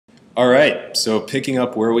All right, so picking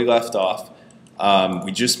up where we left off,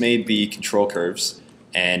 we just made the control curves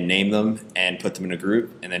and named them and put them in a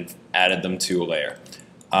group and then added them to a layer.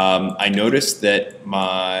 I noticed that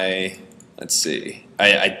let's see,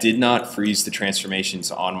 I did not freeze the transformations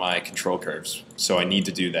on my control curves, so I need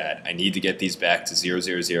to do that. I need to get these back to 0,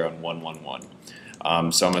 0, 0, and 1, 1, 1. So I'm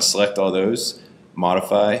going to select all those,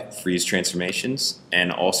 modify, freeze transformations,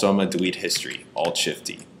 and also I'm going to delete history,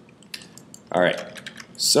 Alt-Shift-D. All right.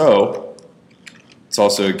 So it's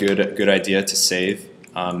also a good idea to save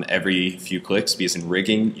every few clicks, because in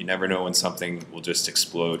rigging you never know when something will just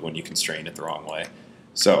explode when you constrain it the wrong way.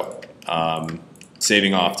 So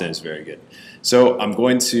saving often is very good. So I'm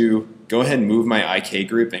going to go ahead and move my IK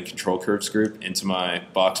group and control curves group into my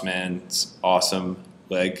boxman's awesome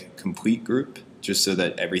leg complete group, just so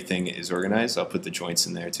that everything is organized. I'll put the joints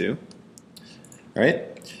in there too. All right,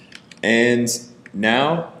 and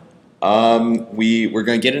now we're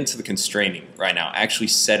going to get into the constraining right now, actually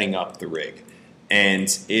setting up the rig. And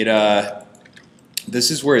this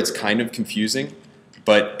is where it's kind of confusing,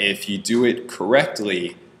 but if you do it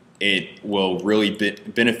correctly, it will really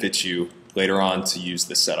benefit you later on to use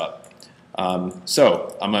the setup.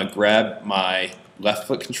 So I'm going to grab my left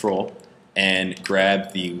foot control and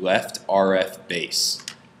grab the left RF base,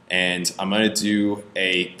 and I'm going to do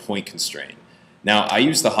a point constraint. Now I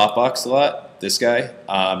use the hotbox a lot, this guy.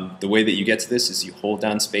 The way that you get to this is you hold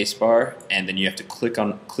down spacebar and then you have to click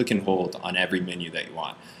and hold on every menu that you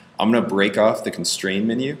want. I'm going to break off the constraint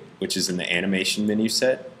menu, which is in the animation menu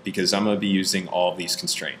set, because I'm going to be using all of these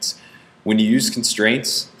constraints. When you use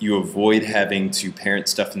constraints, you avoid having to parent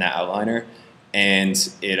stuff in the outliner, and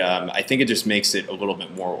I think it just makes it a little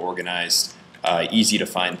bit more organized, easy to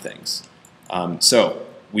find things. So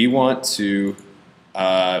we want to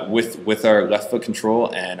with our left foot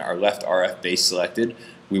control and our left RF base selected,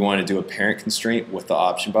 we want to do a parent constraint with the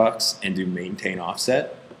option box and do maintain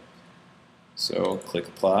offset. So click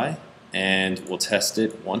apply, and we'll test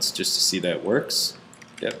it once just to see that it works.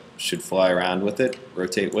 Yep, should fly around with it,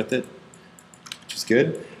 rotate with it, which is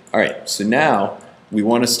good. All right, so now we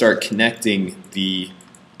want to start connecting the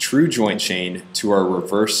true joint chain to our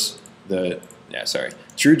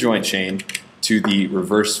true joint chain to the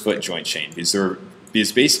reverse foot joint chain,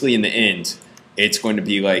 because basically in the end, it's going to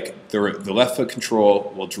be like the left foot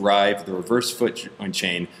control will drive the reverse foot joint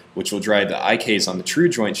chain, which will drive the IKs on the true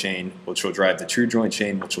joint chain, which will drive the true joint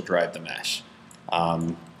chain, which will drive the mesh.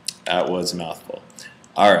 That was a mouthful.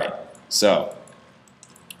 All right, so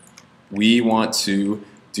we want to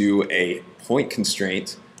do a point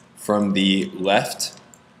constraint from the left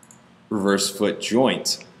reverse foot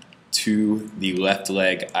joint to the left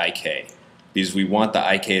leg IK, because we want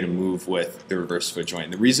the IK to move with the reverse foot joint.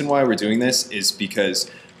 And the reason why we're doing this is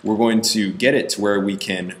because we're going to get it to where we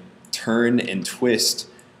can turn and twist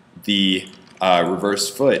the reverse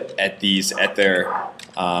foot at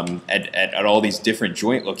all these different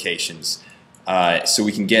joint locations, so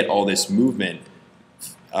we can get all this movement,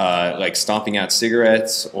 like stomping out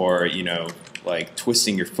cigarettes, or like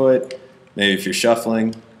twisting your foot, maybe if you're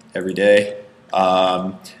shuffling every day.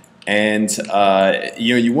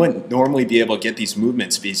 You wouldn't normally be able to get these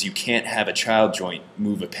movements because you can't have a child joint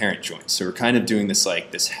move a parent joint. So we're kind of doing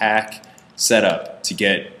this hack setup to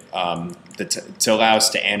get to allow us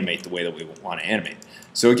to animate the way that we want to animate.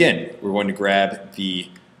 So again, we're going to grab the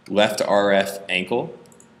left RF ankle,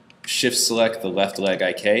 shift select the left leg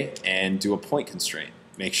IK, and do a point constraint.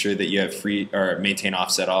 Make sure that you have maintain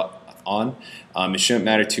offset on. It shouldn't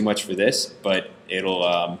matter too much for this, but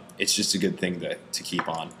it's just a good thing to keep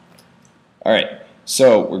on. All right,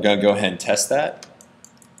 so we're going to go ahead and test that.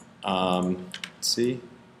 Let's see.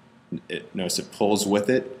 Notice it pulls with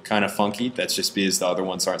it, kind of funky. That's just because the other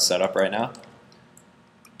ones aren't set up right now.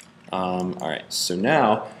 All right, so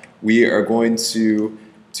now we are going to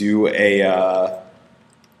do a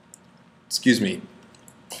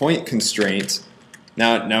point constraint.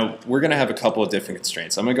 Now we're going to have a couple of different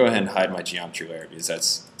constraints. I'm going to go ahead and hide my geometry layer because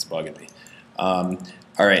it's bugging me.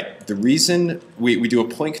 All right, the reason we do a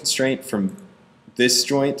point constraint from this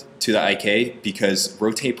joint to the IK, because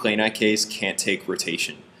rotate plane IKs can't take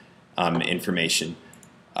rotation information,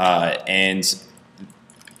 and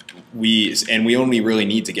we only really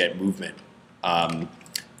need to get movement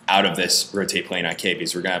out of this rotate plane IK,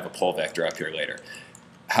 because we're going to have a pole vector up here later.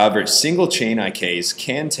 However, single chain IKs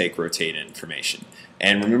can take rotate information.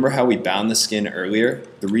 And remember how we bound the skin earlier?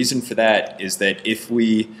 The reason for that is that if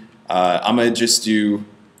I'm going to just do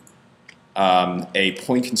a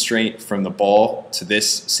point constraint from the ball to this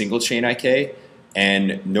single chain IK,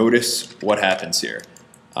 and notice what happens here.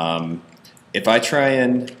 If I try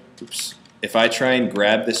and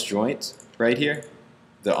grab this joint right here,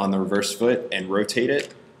 on the reverse foot and rotate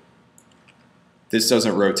it, this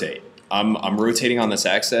doesn't rotate. I'm rotating on this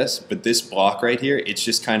axis, but this block right here, it's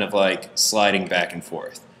just kind of like sliding back and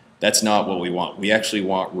forth. That's not what we want. We actually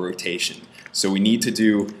want rotation. So we need to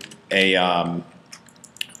do a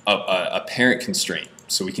parent constraint.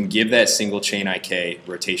 So we can give that single chain IK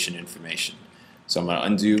rotation information. So I'm going to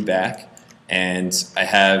undo back, and I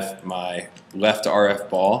have my left RF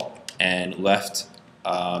ball and left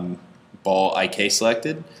ball IK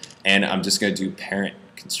selected, and I'm just going to do parent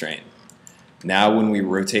constraint. Now when we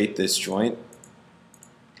rotate this joint,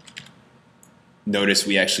 notice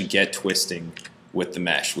we actually get twisting with the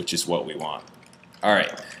mesh, which is what we want. All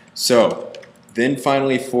right, so then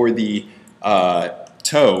finally for the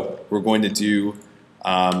toe, we're going to do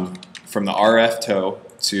from the RF toe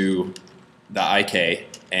to the IK,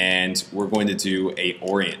 and we're going to do a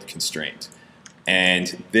orient constraint.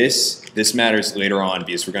 And this matters later on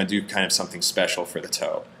because we're going to do kind of something special for the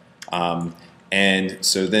toe. And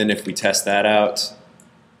so then if we test that out,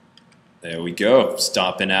 there we go,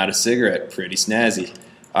 stomping out a cigarette, pretty snazzy.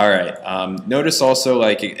 All right, notice also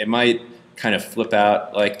like it might kind of flip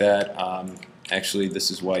out like that. Actually, this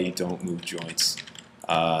is why you don't move joints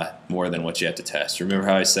more than what you have to test. Remember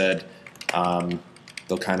how I said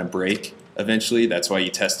they'll kind of break eventually? That's why you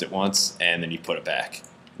test it once and then you put it back.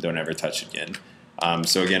 Don't ever touch it again.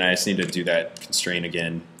 So again, I just need to do that constraint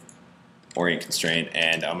again, orient constraint,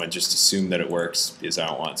 and I'm going to just assume that it works because I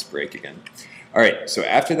don't want it to break again. All right, so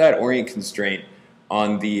after that orient constraint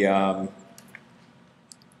on the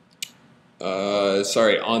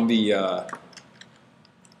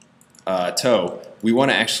toe, we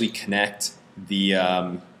want to actually connect the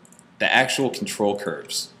actual control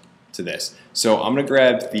curves to this. So I'm going to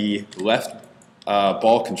grab the left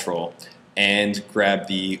ball control and grab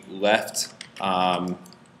the left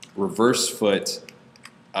reverse foot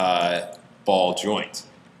ball joint,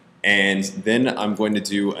 and then I'm going to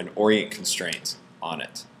do an orient constraint on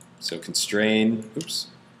it. So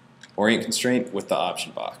orient constraint with the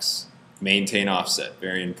option box. Maintain offset,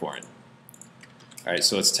 very important. All right,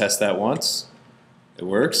 so let's test that once. It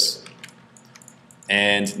works.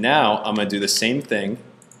 And now I'm going to do the same thing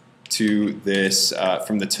to this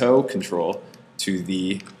from the toe control to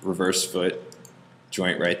the reverse foot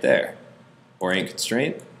joint right there. Orient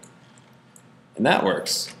constraint, and that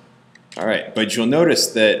works. All right, but you'll notice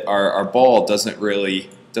that our ball doesn't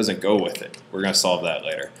go with it. We're going to solve that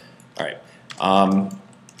later. All right.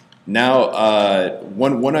 Now,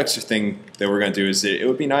 one extra thing that we're going to do is that it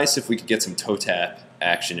would be nice if we could get some toe tap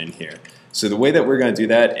action in here. So the way that we're going to do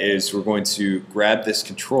that is we're going to grab this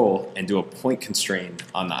control and do a point constraint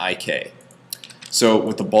on the IK. So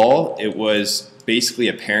with the ball, it was basically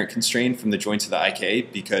a parent constraint from the joint to the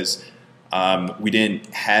IK because we didn't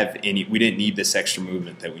need this extra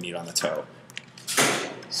movement that we need on the toe.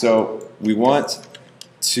 So we want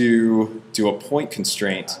to do a point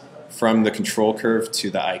constraint from the control curve to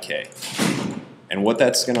the IK. And what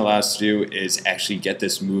that's going to allow us to do is actually get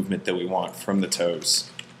this movement that we want from the toes,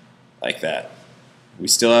 like that. We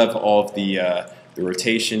still have all of the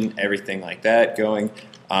rotation, everything like that going,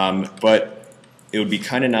 but it would be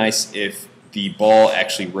kind of nice if the ball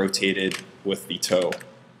actually rotated with the toe.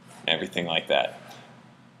 Everything like that.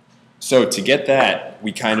 So to get that,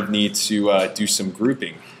 we kind of need to do some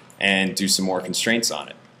grouping and do some more constraints on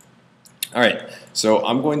it. All right, so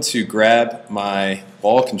I'm going to grab my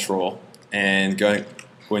ball control and going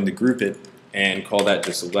to group it and call that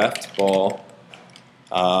just left ball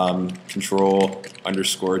control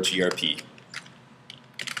underscore GRP.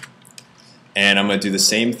 And I'm going to do the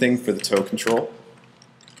same thing for the toe control.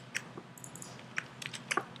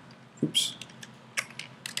 Oops.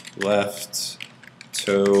 Left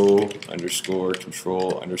toe underscore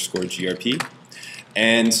control underscore GRP.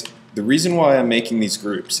 And the reason why I'm making these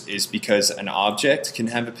groups is because an object can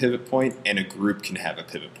have a pivot point and a group can have a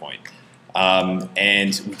pivot point.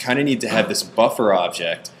 And we kind of need to have this buffer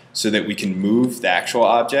object so that we can move the actual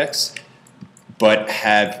objects but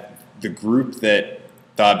have the group that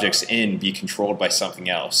the object's in be controlled by something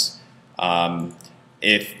else.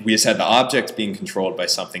 If we just had the object being controlled by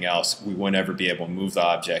something else, we wouldn't ever be able to move the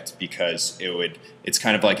object because it's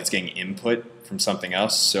kind of like it's getting input from something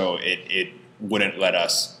else, so it wouldn't let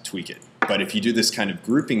us tweak it. But if you do this kind of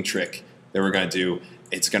grouping trick that we're going to do,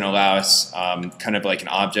 it's going to allow us kind of like an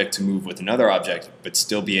object to move with another object, but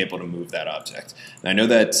still be able to move that object. And I know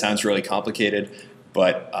that sounds really complicated,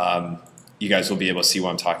 but you guys will be able to see what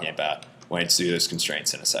I'm talking about when I do those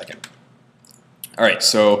constraints in a second. All right,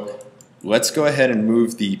 so let's go ahead and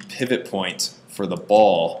move the pivot point for the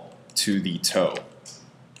ball to the toe,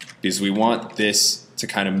 because we want this to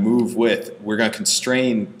kind of move with, we're going to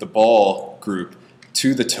constrain the ball group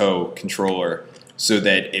to the toe controller so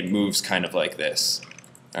that it moves kind of like this.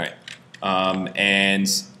 All right, and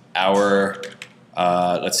our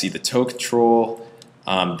let's see, the toe control,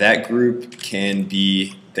 that group can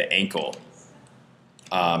be the ankle,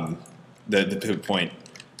 the pivot point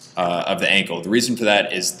of the ankle. The reason for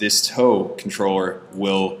that is this toe controller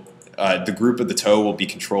will, the group of the toe will be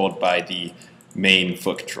controlled by the main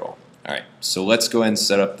foot control. All right, so let's go ahead and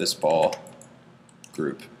set up this ball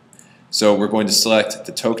group. So we're going to select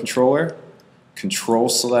the toe controller, control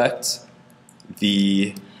select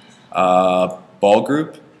the ball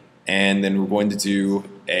group, and then we're going to do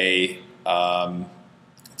a,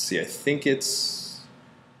 let's see, I think it is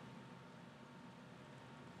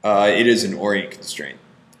an orient constraint.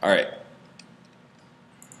 All right.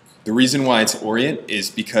 The reason why it's orient is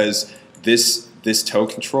because this toe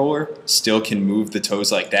controller still can move the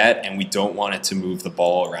toes like that, and we don't want it to move the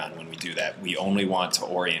ball around when we do that. We only want to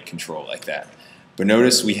orient control like that. But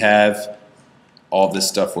notice we have all this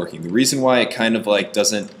stuff working. The reason why it kind of like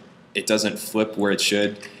doesn't flip where it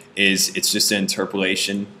should is it's just an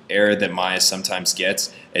interpolation error that Maya sometimes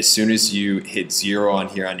gets. As soon as you hit 0 on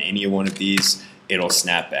here on any one of these, it'll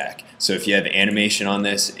snap back. So if you have animation on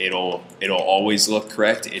this, it'll always look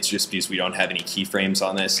correct. It's just because we don't have any keyframes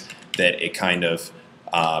on this that it kind of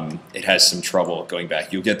it has some trouble going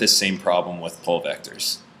back. You'll get this same problem with pull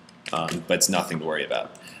vectors, but it's nothing to worry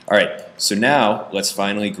about. All right, so now let's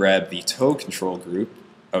finally grab the toe control group.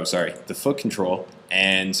 Oh, sorry, the foot control,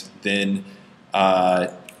 and then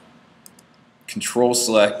control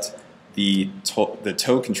select the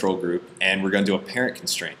toe control group, and we're going to do a parent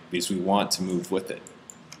constraint because we want to move with it.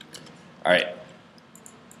 All right.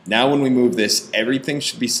 Now when we move this, everything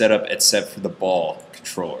should be set up except for the ball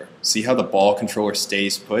controller. See how the ball controller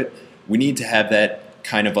stays put? We need to have that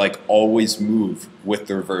kind of like always move with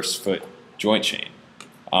the reverse foot joint chain.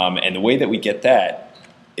 And the way that we get that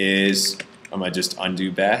is I'm going to just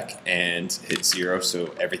undo back and hit 0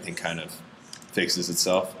 so everything kind of fixes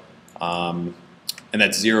itself. And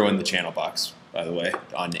that's 0 in the channel box, by the way,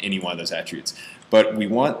 on any one of those attributes. But we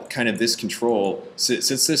want kind of this control,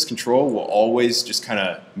 since this control will always just kind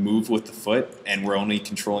of move with the foot and we're only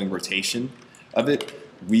controlling rotation of it,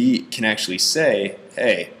 we can actually say,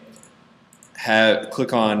 hey,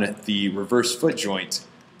 click on the reverse foot joint,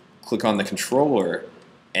 click on the controller,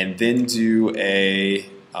 and then do a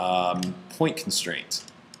point constraint.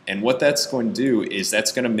 And what that's going to do is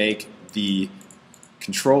that's going to make the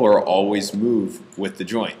controller always move with the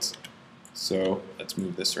joint. So let's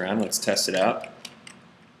move this around. Let's test it out.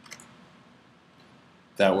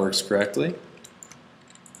 That works correctly.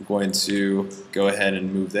 We're going to go ahead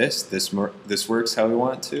and move this. This works how we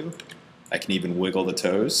want it to. I can even wiggle the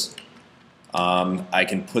toes. I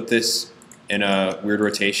can put this in a weird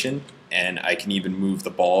rotation, and I can even move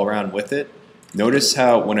the ball around with it. Notice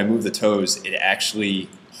how when I move the toes, it actually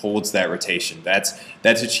holds that rotation. That's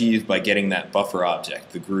achieved by getting that buffer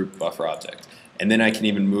object, the group buffer object. And then I can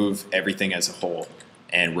even move everything as a whole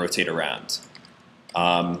and rotate around.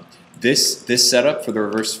 This setup for the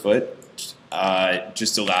reverse foot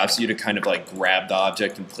just allows you to kind of like grab the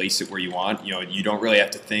object and place it where you want. You know, you don't really have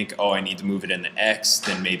to think, oh, I need to move it in the X,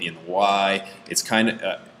 then maybe in the Y. It's kind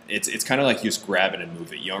of like you just grab it and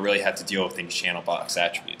move it. You don't really have to deal with any channel box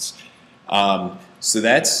attributes. So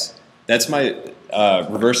that's my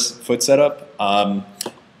reverse foot setup. I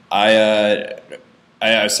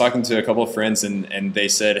was talking to a couple of friends and they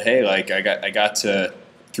said, hey, like I got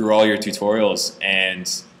through all your tutorials and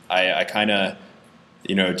I kind of,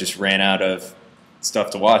 you know, just ran out of stuff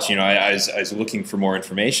to watch. You know, I was looking for more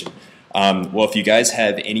information. Well, if you guys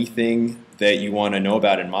have anything that you want to know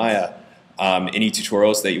about in Maya, any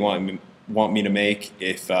tutorials that you want me to make,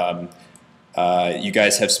 if you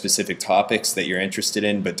guys have specific topics that you're interested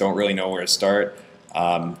in but don't really know where to start,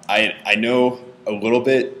 I know a little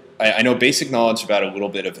bit. I know basic knowledge about a little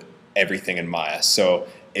bit of everything in Maya. So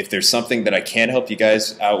if there's something that I can help you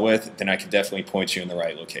guys out with, then I can definitely point you in the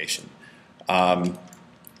right location.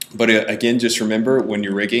 But again, just remember when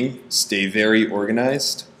you're rigging, stay very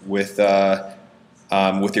organized with your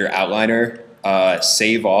outliner.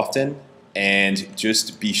 Save often, and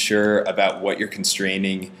just be sure about what you're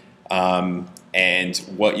constraining and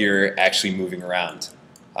what you're actually moving around.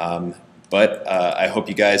 But I hope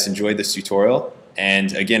you guys enjoyed this tutorial.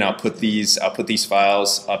 And again, I'll put these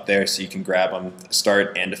files up there so you can grab them,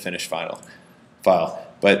 start and a finish file.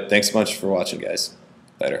 But thanks so much for watching, guys.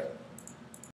 Later.